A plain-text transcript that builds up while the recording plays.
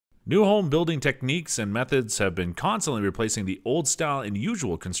New home building techniques and methods have been constantly replacing the old style and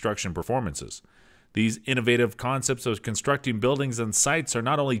usual construction performances. These innovative concepts of constructing buildings and sites are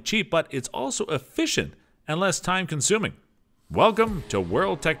not only cheap, but it's also efficient and less time-consuming. Welcome to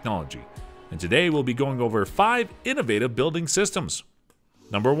World Technology, and today we'll be going over 5 innovative building systems.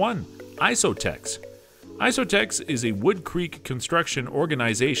 Number 1. ISOTEX. ISOTEX is a Wood Creek construction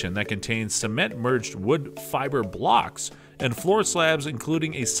organization that contains cement-merged wood fiber blocks and floor slabs,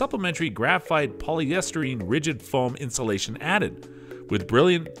 including a supplementary graphite polystyrene rigid foam insulation added. With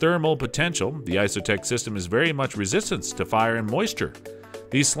brilliant thermal potential, the ISOTEX system is very much resistant to fire and moisture.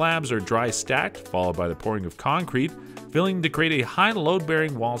 These slabs are dry stacked, followed by the pouring of concrete, filling to create a high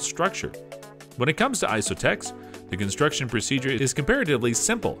load-bearing wall structure. When it comes to ISOTEX, the construction procedure is comparatively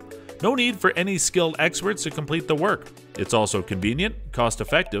simple. No need for any skilled experts to complete the work. It's also convenient,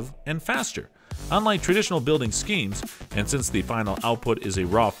 cost-effective, and faster. Unlike traditional building schemes, and since the final output is a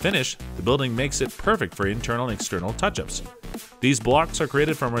raw finish, the building makes it perfect for internal and external touch-ups. These blocks are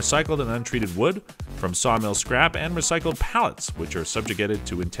created from recycled and untreated wood, from sawmill scrap, and recycled pallets, which are subjugated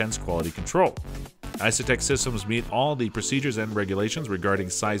to intense quality control. ISOTEX systems meet all the procedures and regulations regarding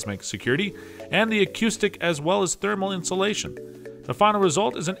seismic security and the acoustic as well as thermal insulation. The final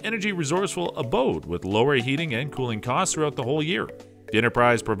result is an energy-resourceful abode with lower heating and cooling costs throughout the whole year. The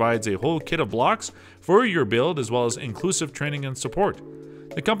enterprise provides a whole kit of blocks for your build as well as inclusive training and support.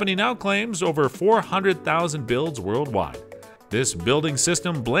 The company now claims over 400,000 builds worldwide. This building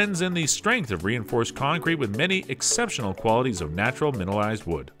system blends in the strength of reinforced concrete with many exceptional qualities of natural mineralized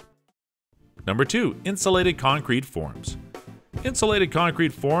wood. Number 2. Insulated concrete forms. Insulated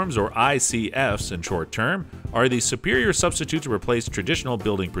concrete forms, or ICFs in short term, are the superior substitute to replace traditional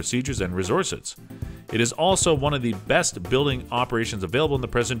building procedures and resources. It is also one of the best building operations available in the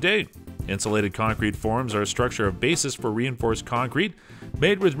present day. Insulated concrete forms are a structure of basis for reinforced concrete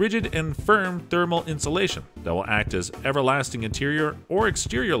made with rigid and firm thermal insulation that will act as everlasting interior or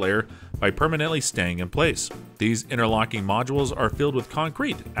exterior layer by permanently staying in place. These interlocking modules are filled with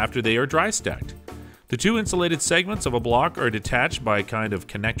concrete after they are dry stacked. The two insulated segments of a block are detached by a kind of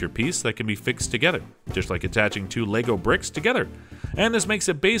connector piece that can be fixed together, just like attaching two Lego bricks together, and this makes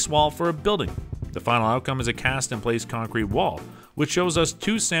a base wall for a building. The final outcome is a cast-in-place concrete wall, which shows us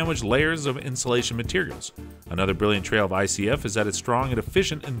two sandwiched layers of insulation materials. Another brilliant trait of ICF is that it's strong and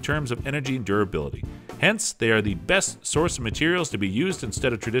efficient in terms of energy and durability. Hence, they are the best source of materials to be used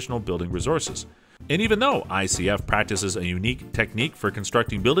instead of traditional building resources. And even though ICF practices a unique technique for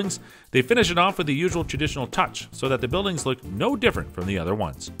constructing buildings, they finish it off with the usual traditional touch so that the buildings look no different from the other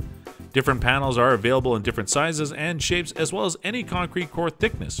ones. Different panels are available in different sizes and shapes as well as any concrete core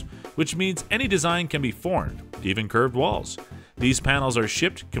thickness, which means any design can be formed, even curved walls. These panels are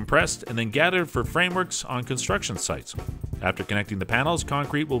shipped, compressed, and then gathered for frameworks on construction sites. After connecting the panels,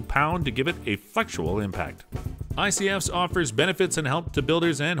 concrete will pound to give it a flexual impact. ICFs offers benefits and help to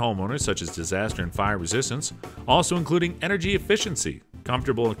builders and homeowners such as disaster and fire resistance, also including energy efficiency,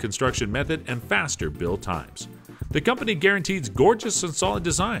 comfortable construction method, and faster build times. The company guarantees gorgeous and solid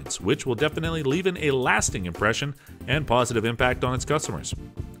designs, which will definitely leave a lasting impression and positive impact on its customers.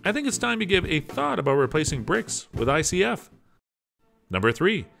 I think it's time to give a thought about replacing bricks with ICF. Number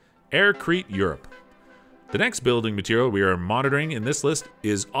 3. Aircrete Europe. The next building material we are monitoring in this list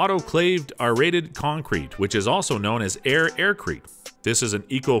is autoclaved aerated concrete, which is also known as aircrete. This is an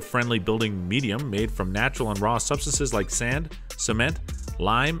eco-friendly building medium made from natural and raw substances like sand, cement,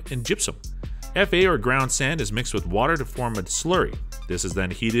 lime, and gypsum. FA or ground sand is mixed with water to form a slurry. This is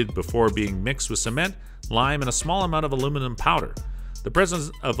then heated before being mixed with cement, lime, and a small amount of aluminum powder. The presence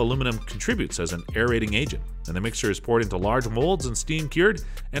of aluminum contributes as an aerating agent, and the mixture is poured into large molds and steam cured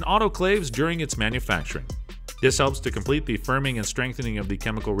and autoclaves during its manufacturing. This helps to complete the firming and strengthening of the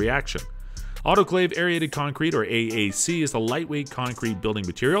chemical reaction. Autoclave aerated concrete, or AAC, is a lightweight concrete building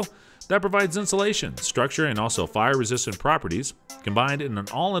material that provides insulation, structure, and also fire-resistant properties combined in an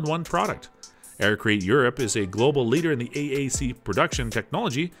all-in-one product. Aircrete Europe is a global leader in the AAC production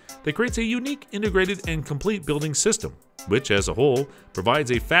technology that creates a unique, integrated, and complete building system, which as a whole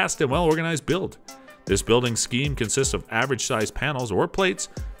provides a fast and well-organized build. This building scheme consists of average-sized panels or plates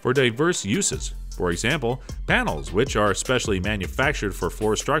for diverse uses. For example, panels, which are specially manufactured for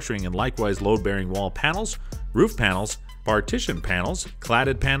floor structuring, and likewise load-bearing wall panels, roof panels, partition panels,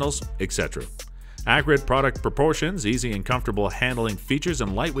 cladded panels, etc. Accurate product proportions, easy and comfortable handling features,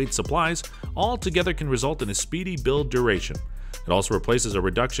 and lightweight supplies all together can result in a speedy build duration. It also replaces a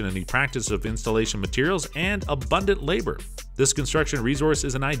reduction in the practice of installation materials and abundant labor. This construction resource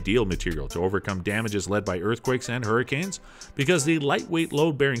is an ideal material to overcome damages led by earthquakes and hurricanes because the lightweight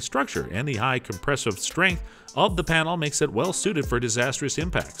load-bearing structure and the high compressive strength of the panel makes it well suited for disastrous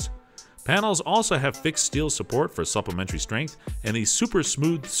impacts. Panels also have fixed steel support for supplementary strength, and the super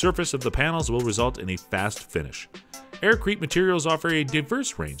smooth surface of the panels will result in a fast finish. Aircrete materials offer a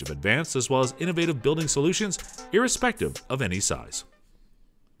diverse range of advanced as well as innovative building solutions, irrespective of any size.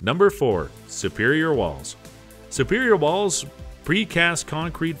 Number 4. Superior walls. Superior walls precast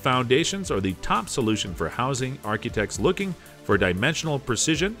concrete foundations are the top solution for housing architects looking for dimensional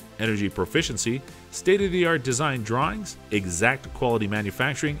precision, energy proficiency, state-of-the-art design drawings, exact quality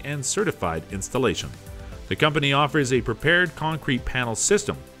manufacturing, and certified installation. The company offers a prepared concrete panel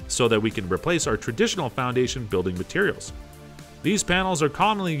system so that we can replace our traditional foundation building materials. These panels are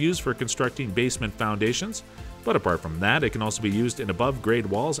commonly used for constructing basement foundations, but apart from that, it can also be used in above-grade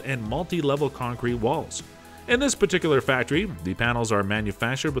walls and multi-level concrete walls. In this particular factory, the panels are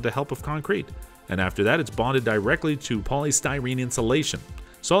manufactured with the help of concrete, and after that it's bonded directly to polystyrene insulation.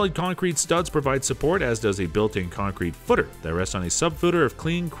 Solid concrete studs provide support, as does a built-in concrete footer that rests on a subfooter of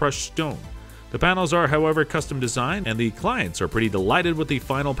clean crushed stone. The panels are, however, custom designed, and the clients are pretty delighted with the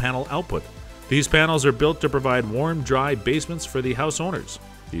final panel output. These panels are built to provide warm, dry basements for the house owners.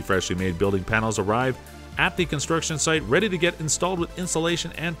 The freshly made building panels arrive at the construction site ready to get installed with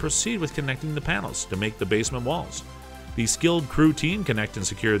insulation and proceed with connecting the panels to make the basement walls. The skilled crew team connect and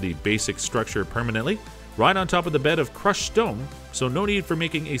secure the basic structure permanently right on top of the bed of crushed stone, so no need for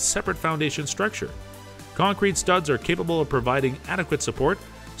making a separate foundation structure. Concrete studs are capable of providing adequate support,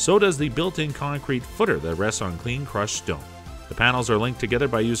 so does the built-in concrete footer that rests on clean crushed stone. The panels are linked together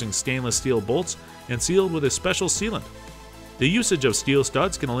by using stainless steel bolts and sealed with a special sealant. The usage of steel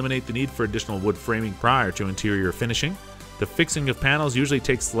studs can eliminate the need for additional wood framing prior to interior finishing. The fixing of panels usually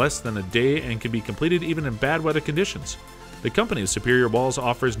takes less than a day and can be completed even in bad weather conditions. The company of Superior Walls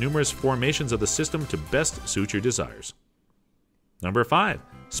offers numerous formations of the system to best suit your desires. Number 5.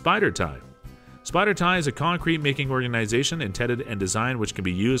 Spider Tie. Spider Tie is a concrete making organization intended and designed which can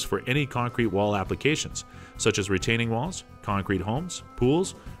be used for any concrete wall applications, such as retaining walls, concrete homes,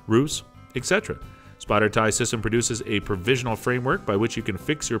 pools, roofs, etc. Spider Tie system produces a provisional framework by which you can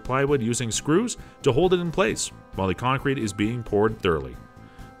fix your plywood using screws to hold it in place while the concrete is being poured thoroughly.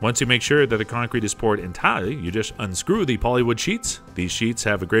 Once you make sure that the concrete is poured entirely, you just unscrew the polywood sheets. These sheets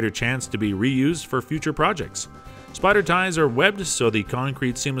have a greater chance to be reused for future projects. Spider ties are webbed so the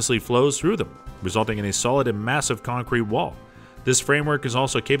concrete seamlessly flows through them, resulting in a solid and massive concrete wall. This framework is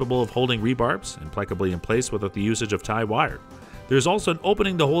also capable of holding rebarbs impeccably in place without the usage of tie wire. There is also an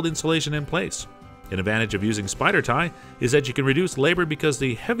opening to hold insulation in place. An advantage of using spider tie is that you can reduce labor because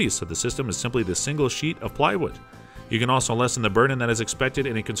the heaviest of the system is simply the single sheet of plywood. You can also lessen the burden that is expected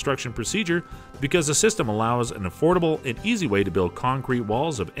in a construction procedure because the system allows an affordable and easy way to build concrete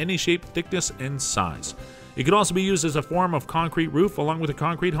walls of any shape, thickness, and size. It can also be used as a form of concrete roof along with a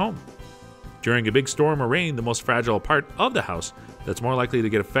concrete home. During a big storm or rain, the most fragile part of the house that's more likely to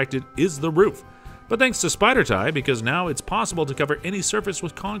get affected is the roof. But thanks to spider tie, because now it's possible to cover any surface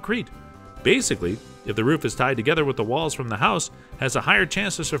with concrete. Basically, if the roof is tied together with the walls from the house, it has a higher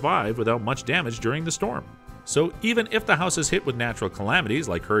chance to survive without much damage during the storm. So even if the house is hit with natural calamities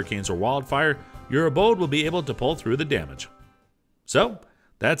like hurricanes or wildfire, your abode will be able to pull through the damage. So,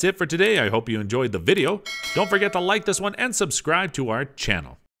 that's it for today. I hope you enjoyed the video. Don't forget to like this one and subscribe to our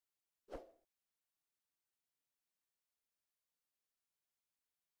channel.